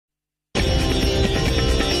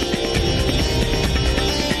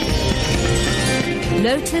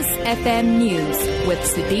Lotus FM News with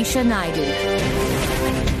SUDISHA Naidu.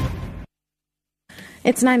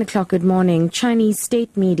 It's 9 o'clock. Good morning. Chinese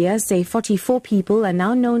state media say 44 people are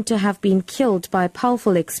now known to have been killed by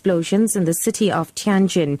powerful explosions in the city of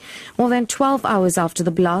Tianjin. More than 12 hours after the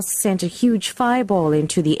blast sent a huge fireball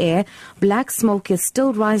into the air, black smoke is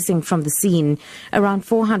still rising from the scene. Around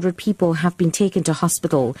 400 people have been taken to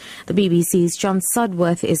hospital. The BBC's John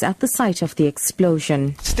Sudworth is at the site of the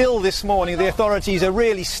explosion. Still this morning, the authorities are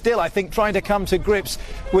really still, I think, trying to come to grips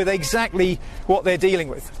with exactly what they're dealing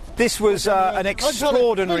with. This was an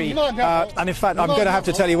extraordinary, and in fact, I'm going to have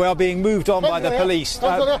to tell you, we are being moved on by the police.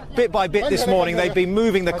 Bit by bit this morning, they've been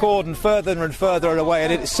moving the cordon further and further away,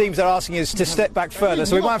 and it seems they're asking us to step back further.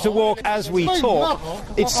 So we might have to walk as we talk.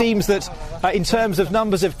 It seems that in terms of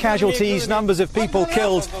numbers of casualties, numbers of people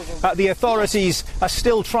killed, the authorities are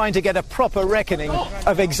still trying to get a proper reckoning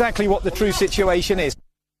of exactly what the true situation is.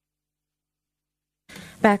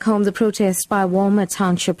 Back home, the protest by Walmer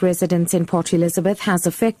township residents in Port Elizabeth has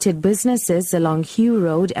affected businesses along Heugh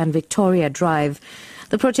Road and Victoria Drive.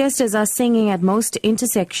 The protesters are singing at most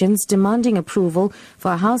intersections, demanding approval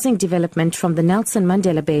for a housing development from the Nelson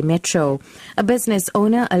Mandela Bay Metro. A business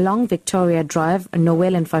owner along Victoria Drive,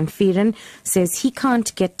 Noel van Vieren, says he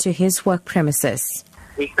can't get to his work premises.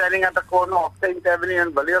 We're standing at the corner of 10th Avenue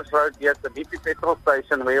and Villiers Road here at the BP petrol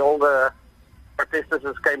station, where all the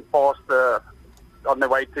protesters came past on the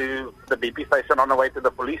way to the BP station, on the way to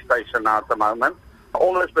the police station now at the moment.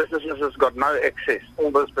 All those businesses has got no access.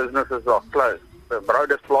 All those businesses are closed. The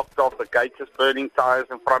road is blocked off, the gates is burning tyres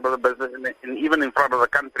in front of the business and even in front of the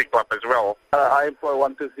country club as well. I employ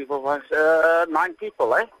 1, 2, 3, 4, 5, 9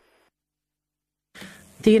 people,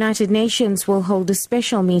 The United Nations will hold a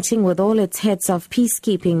special meeting with all its heads of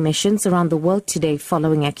peacekeeping missions around the world today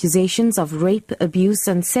following accusations of rape, abuse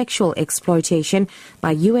and sexual exploitation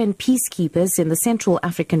by UN peacekeepers in the Central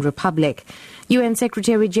African Republic. UN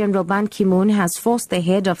Secretary-General Ban Ki-moon has forced the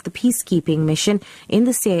head of the peacekeeping mission in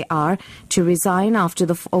the CAR to resign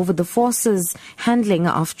over the force's handling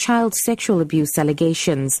of child sexual abuse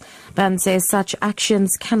allegations. Ban says such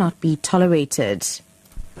actions cannot be tolerated.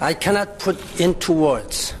 I cannot put into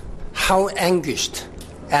words how anguished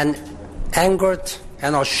and angered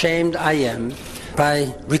and ashamed I am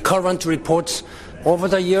by recurrent reports over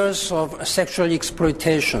the years of sexual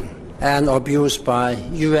exploitation and abuse by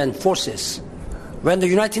UN forces. When the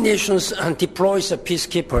United Nations deploys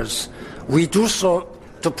peacekeepers, we do so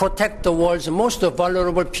to protect the world's most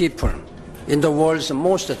vulnerable people in the world's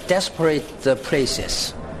most desperate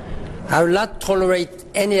places. I will not tolerate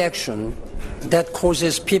any action that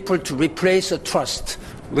causes people to replace trust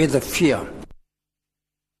with fear.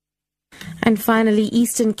 And finally,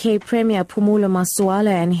 Eastern Cape Premier Phumulo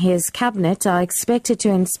Massaule and his cabinet are expected to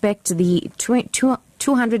inspect the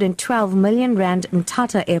 212 million rand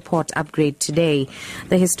Mthatha Airport upgrade today.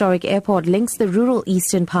 The historic airport links the rural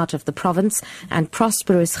eastern part of the province and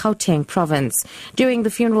prosperous Gauteng province. During the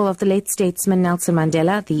funeral of the late statesman Nelson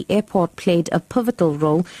Mandela, the airport played a pivotal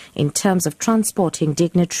role in terms of transporting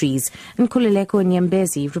dignitaries. Nkululeko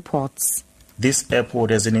Nyembezi reports. This airport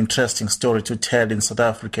has an interesting story to tell in South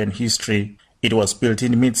African history. It was built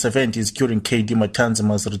in the mid-70s during KD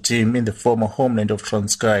Matanzama's regime in the former homeland of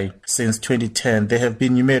Transkei. Since 2010, there have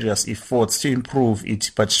been numerous efforts to improve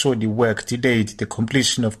it, but shoddy work delayed the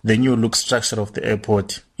completion of the new look structure of the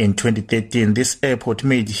airport. In 2013, this airport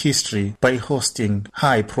made history by hosting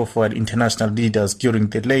high-profile international leaders during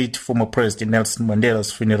the late former President Nelson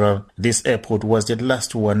Mandela's funeral. This airport was the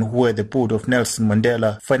last one where the body of Nelson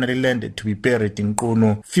Mandela finally landed to be buried in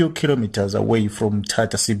Qunu, few kilometers away from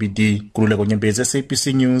Mthatha CBD. Kululeko Nyembezi,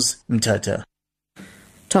 SABC News, Mthatha.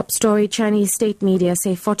 Top story, Chinese state media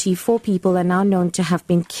say 44 people are now known to have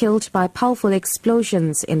been killed by powerful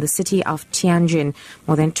explosions in the city of Tianjin.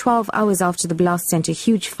 More than 12 hours after the blast sent a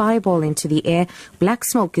huge fireball into the air, black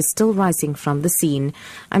smoke is still rising from the scene.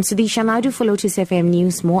 I'm SUDISHA Naidu for Lotus FM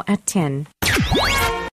News, more at 10.